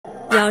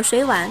咬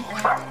水碗、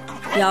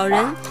咬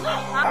人、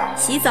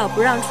洗澡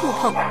不让触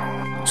碰，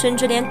甚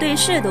至连对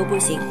视都不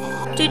行。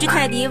这只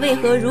泰迪为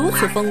何如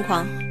此疯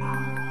狂？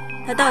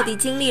它到底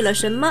经历了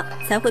什么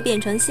才会变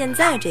成现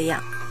在这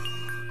样？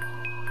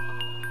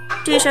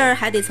这事儿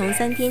还得从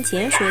3天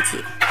前说起。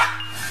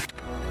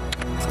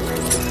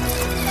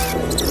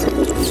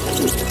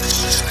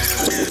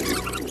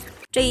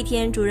这一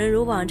天，主人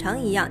如往常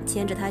一样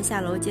牵着它下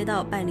楼街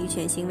道办理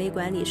犬行为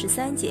管理室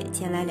3姐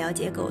前来了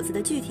解狗子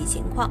的具体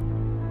情况。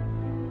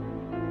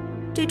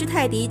这只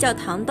泰迪叫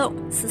糖豆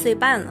，4岁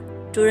半了。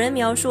主人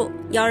描述，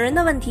咬人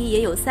的问题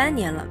也有3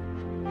年了。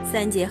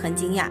3姐很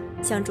惊讶，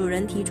向主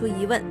人提出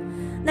疑问：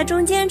那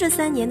中间这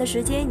3年的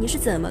时间，你是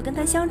怎么跟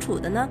它相处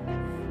的呢？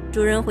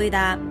主人回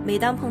答：每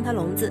当碰它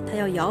笼子，它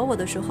要咬我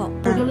的时候，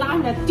我就拉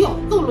出来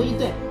揍了一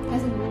顿，还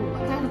是侮辱我，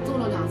但是揍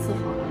了2次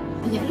好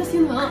了，也是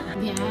心疼，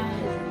脸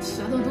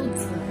舌头都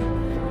紫。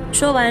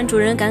说完，主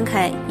人感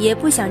慨，也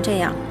不想这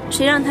样，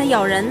谁让它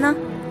咬人呢？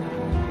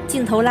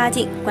镜头拉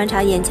近，观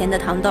察眼前的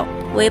糖豆，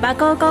尾巴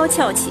高高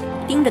翘起，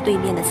盯着对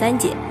面的3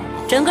姐，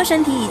整个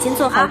身体已经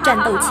做好战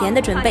斗前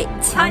的准备，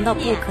强到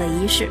不可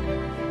一世。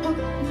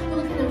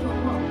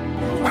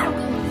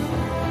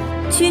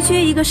区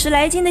一个10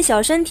来斤的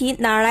小身体，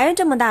哪来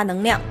这么大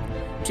能量？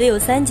只有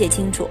3姐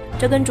清楚，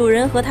这跟主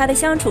人和它的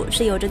相处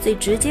是有着最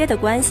直接的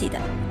关系的。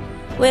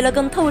为了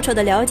更透彻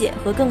的了解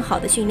和更好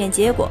的训练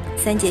结果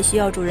，3姐需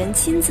要主人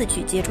亲自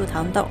去接触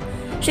糖豆。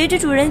谁知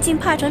主人竟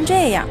怕成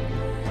这样，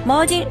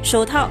毛巾、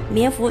手套、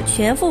棉服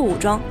全副武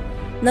装，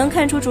能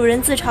看出主人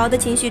自嘲的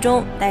情绪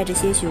中带着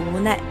些许无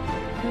奈。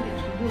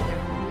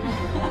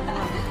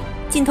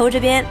镜头这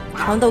边，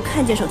糖豆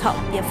看见手套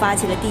便发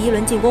起了第1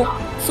轮进攻，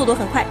速度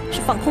很快，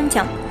是放空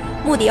枪，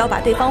目的要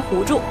把对方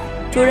唬住。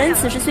主人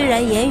此时虽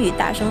然言语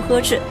大声呵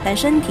斥，但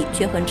身体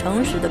却很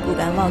诚实的不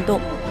敢妄动。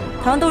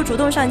糖豆主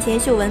动上前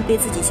嗅闻被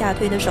自己吓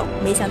退的手，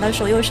没想到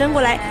手又伸过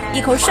来，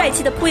一口帅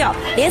气的扑咬，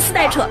连撕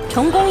带扯，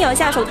成功咬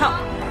下手套。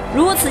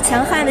如此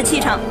强悍的气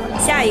场，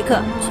下一刻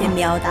却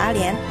秒打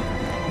脸。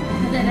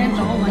你再来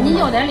找我，你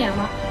要点脸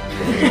吗？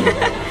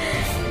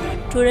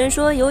主人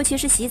说，尤其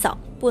是洗澡，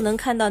不能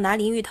看到拿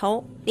淋浴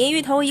头，淋浴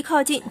头一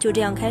靠近就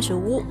这样开始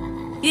呜，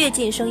越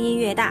近声音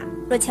越大，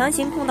若强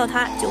行碰到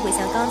它，就会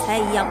像刚才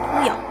一样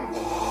扑咬。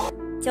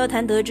交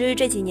谈得知，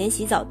这几年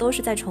洗澡都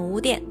是在宠物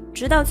店，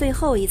直到最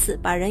后一次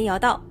把人咬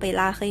到被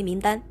拉黑名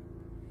单。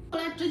后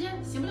来直接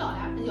洗不了了，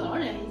咬了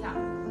人一下，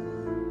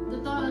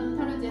到他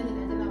说姐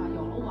真的吧，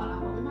咬了我了，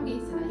我没法给你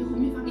洗了，以后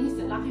没法给你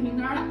洗，拉黑名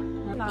单了。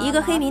一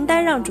个黑名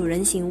单让主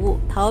人醒悟，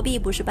逃避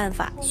不是办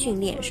法，训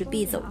练是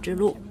必走之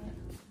路。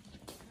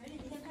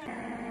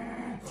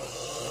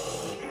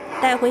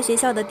带回学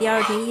校的第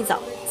2天一早，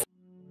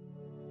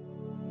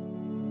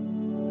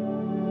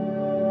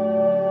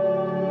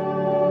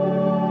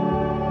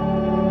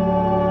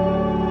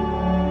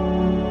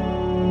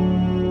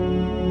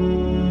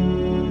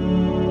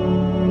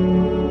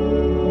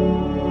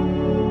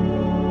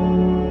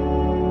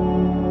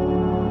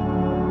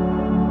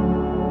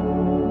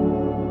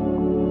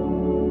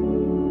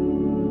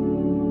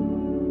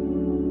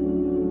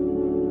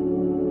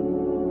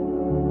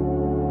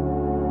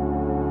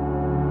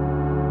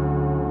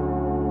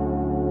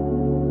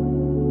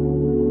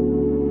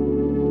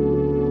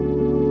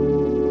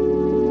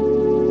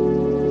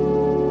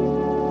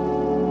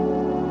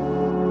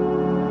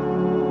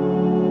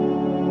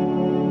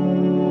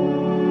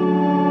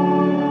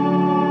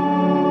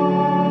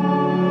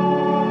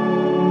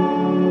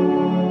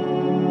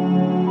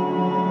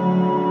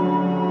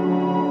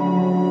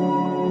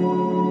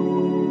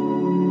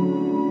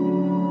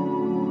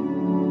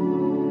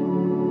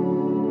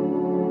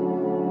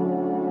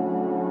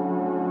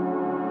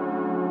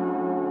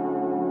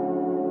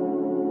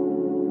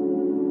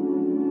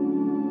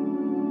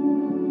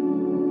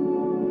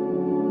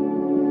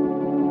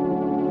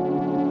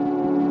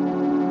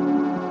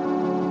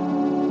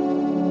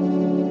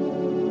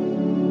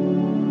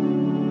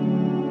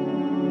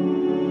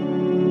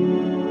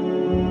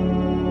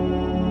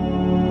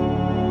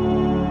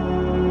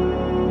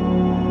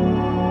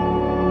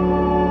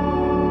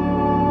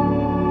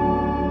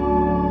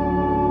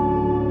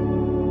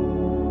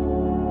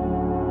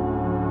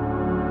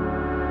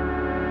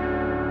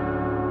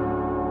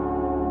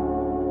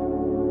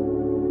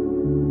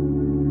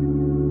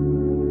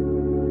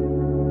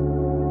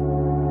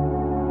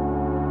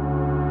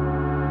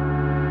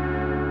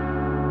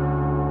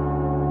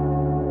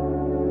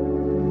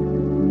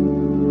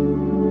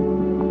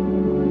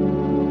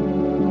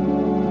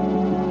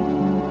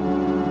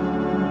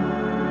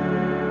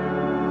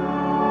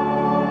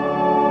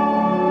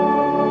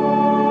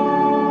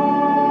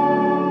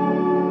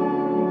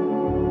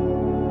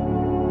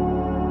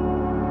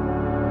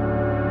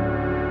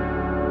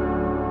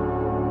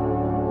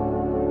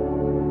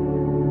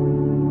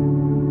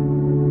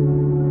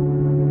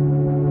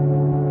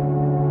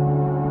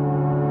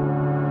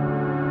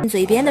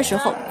嘴边的时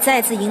候，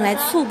再次迎来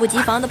猝不及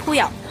防的扑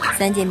咬。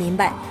3姐明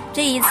白，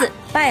这一次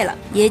败了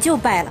也就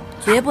败了，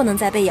绝不能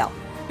再被咬，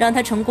让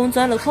他成功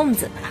钻了空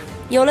子。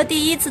有了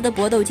第1次的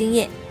搏斗经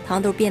验，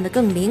糖豆变得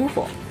更灵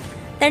活。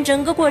但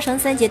整个过程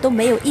三姐都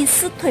没有一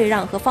丝退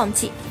让和放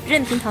弃，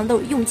任凭糖豆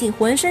用尽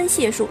浑身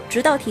解数，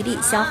直到体力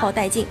消耗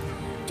殆尽。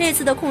这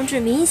次的控制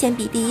明显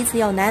比第一次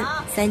要难，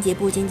三姐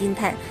不禁惊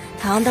叹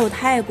糖豆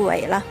太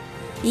鬼了，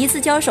一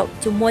次交手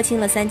就摸清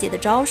了三姐的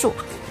招数，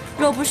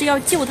若不是要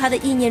救她的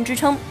意念支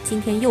撑，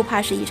今天又怕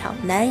是一场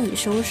难以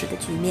收拾的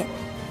局面。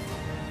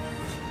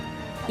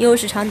又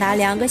是长达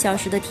2个小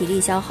时的体力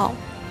消耗，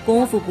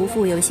功夫不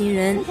负有心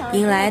人，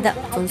迎来的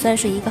总算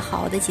是一个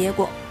好的结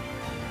果。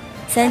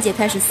三姐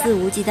开始肆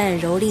无忌惮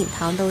蹂躏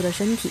糖豆的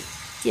身体，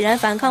既然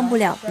反抗不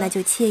了，那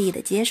就惬意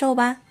的接受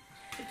吧。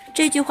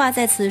这句话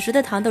在此时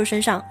的糖豆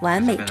身上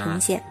完美呈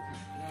现。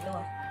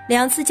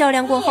2次较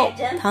量过后，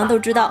糖豆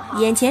知道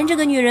眼前这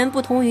个女人不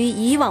同于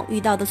以往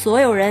遇到的所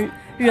有人，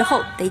日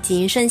后得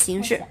谨慎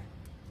行事。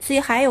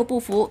虽还有不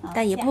服，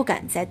但也不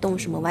敢再动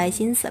什么歪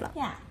心思了。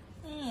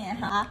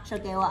好，手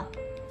给我。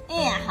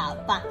好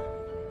棒，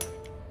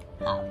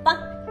好棒。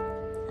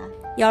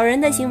咬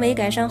人的行为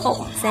改善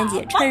后，三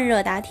姐趁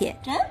热打铁，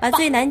把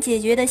最难解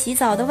决的洗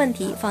澡的问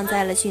题放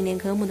在了训练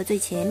科目的最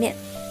前面。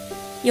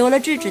有了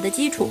制止的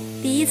基础，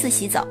第一次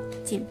洗澡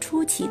竟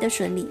出奇的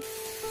顺利。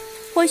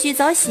或许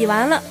澡洗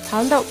完了，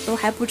糖豆都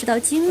还不知道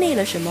经历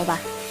了什么吧。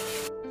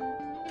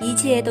一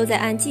切都在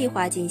按计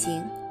划进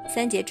行，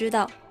三姐知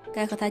道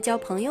该和她交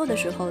朋友的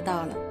时候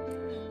到了。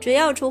只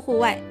要出户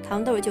外，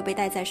糖豆就被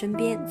带在身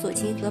边做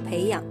亲和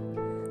培养。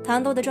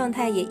糖豆的状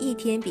态也一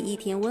天比一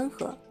天温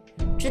和，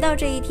直到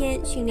这一天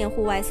训练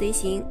户外随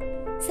行，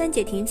三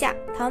姐停下，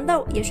糖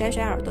豆也甩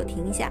甩耳朵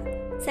停下。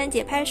三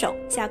姐拍手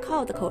下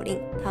靠的口令，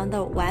糖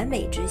豆完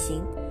美执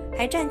行，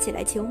还站起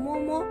来求摸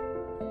摸。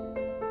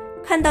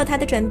看到她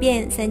的转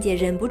变，三姐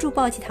忍不住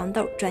抱起糖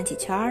豆转起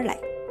圈来。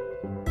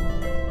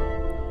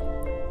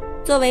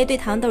作为对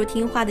糖豆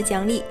听话的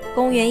奖励，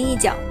公园一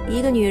角，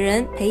一个女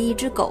人陪一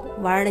只狗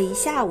玩了一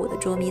下午的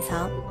捉迷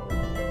藏。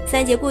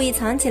三姐故意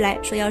藏起来，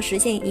说要实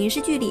现影视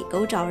剧里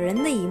狗找人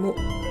的一幕，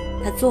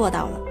她做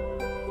到了。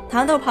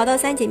糖豆跑到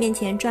三姐面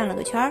前转了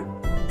个圈，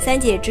三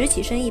姐直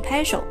起身一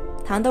拍手，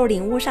糖豆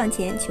领悟上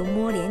前求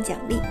摸脸奖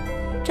励。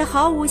这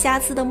毫无瑕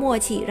疵的默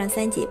契让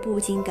三姐不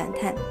禁感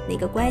叹，那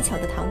个乖巧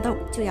的糖豆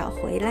就要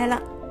回来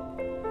了。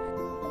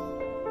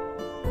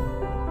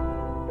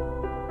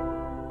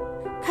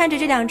看着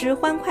这2只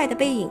欢快的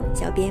背影，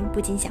小编不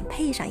禁想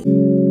配上一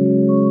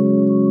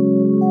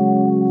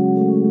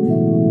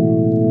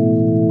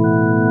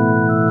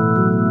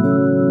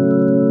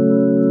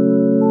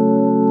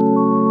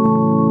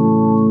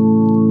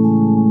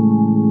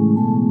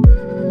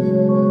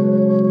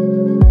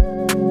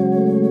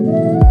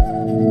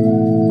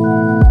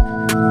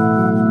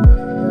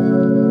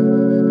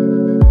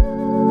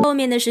后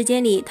面的时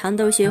间里，糖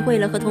豆学会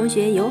了和同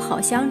学友好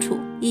相处，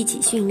一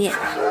起训练。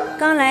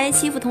刚来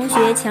欺负同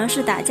学、强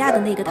势打架的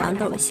那个糖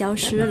豆消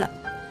失了，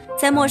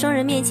在陌生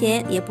人面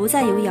前也不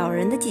再有咬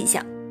人的迹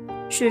象，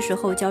是时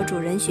候教主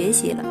人学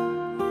习了。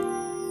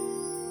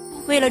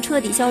为了彻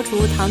底消除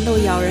糖豆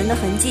咬人的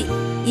痕迹，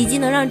以及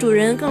能让主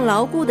人更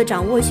牢固地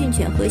掌握训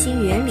犬核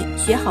心原理，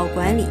学好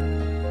管理，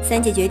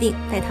三姐决定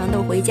带糖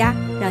豆回家，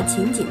让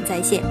情景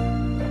再现。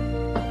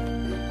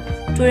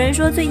主人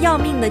说最要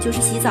命的就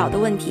是洗澡的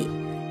问题，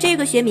这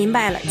个学明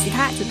白了，其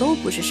他就都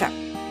不是事儿。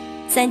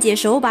三姐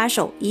手把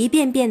手一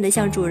遍遍地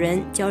向主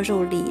人教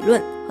授理论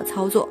和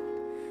操作，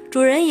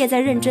主人也在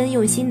认真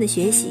用心地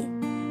学习。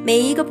每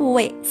一个部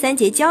位，三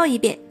姐教一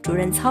遍，主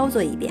人操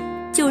作一遍，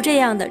就这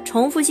样的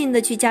重复性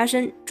的去加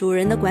深主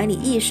人的管理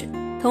意识，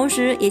同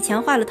时也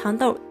强化了糖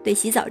豆对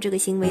洗澡这个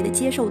行为的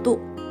接受度。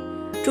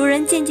主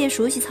人渐渐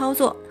熟悉操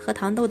作，和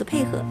糖豆的配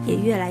合也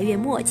越来越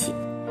默契，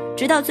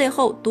直到最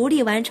后独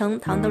立完成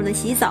糖豆的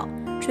洗澡、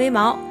吹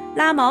毛、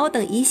拉毛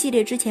等一系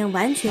列之前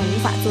完全无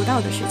法做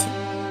到的事情。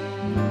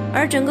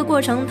而整个过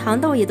程，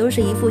糖豆也都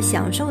是一副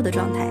享受的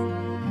状态。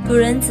主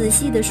人仔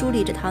细地梳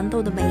理着糖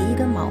豆的每一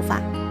根毛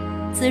发，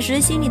此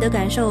时心里的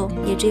感受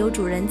也只有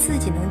主人自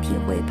己能体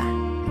会吧。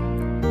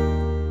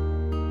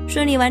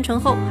顺利完成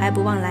后，还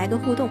不忘来个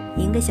互动，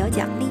赢个小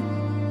奖励。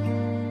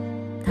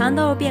糖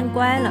豆变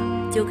乖了，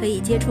就可以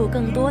接触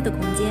更多的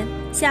空间。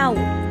下午，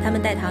他们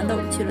带糖豆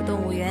去了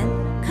动物园，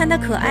看它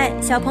可爱，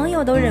小朋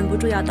友都忍不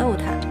住要逗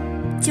它。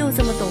就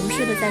这么懂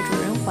事的在主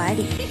人怀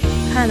里，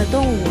看了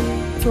动物，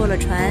坐了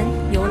船，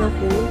游了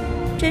湖，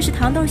这是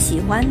糖豆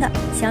喜欢的，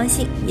相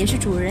信也是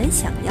主人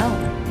想要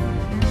的。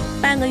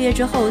半个月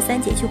之后，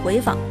三姐去回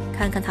访，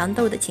看看糖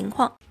豆的情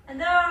况。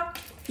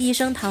一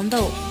声糖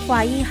豆，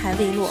话音还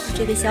未落，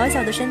这个小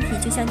小的身体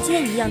就像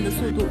箭一样的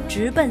速度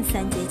直奔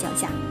三姐脚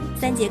下。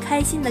三姐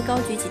开心地高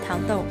举起糖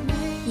豆，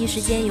一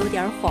时间有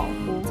点恍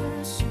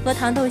惚，和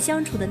糖豆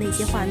相处的那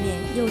些画面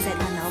又在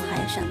她脑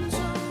海闪过。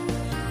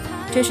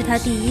这是她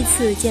第一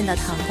次见到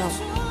糖豆，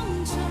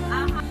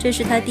这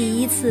是她第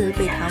一次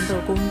被糖豆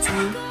攻击，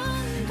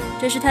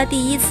这是她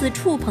第一次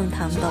触碰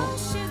糖豆，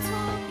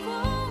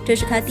这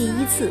是她第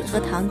一次和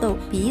糖豆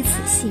彼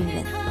此信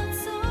任。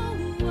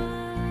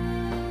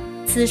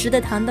此时的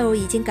糖豆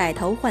已经改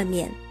头换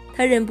面，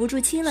他忍不住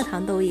亲了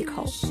糖豆一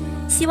口，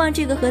希望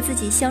这个和自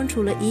己相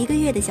处了1个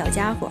月的小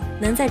家伙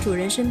能在主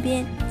人身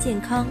边健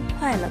康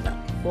快乐地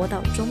活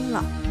到终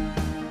老。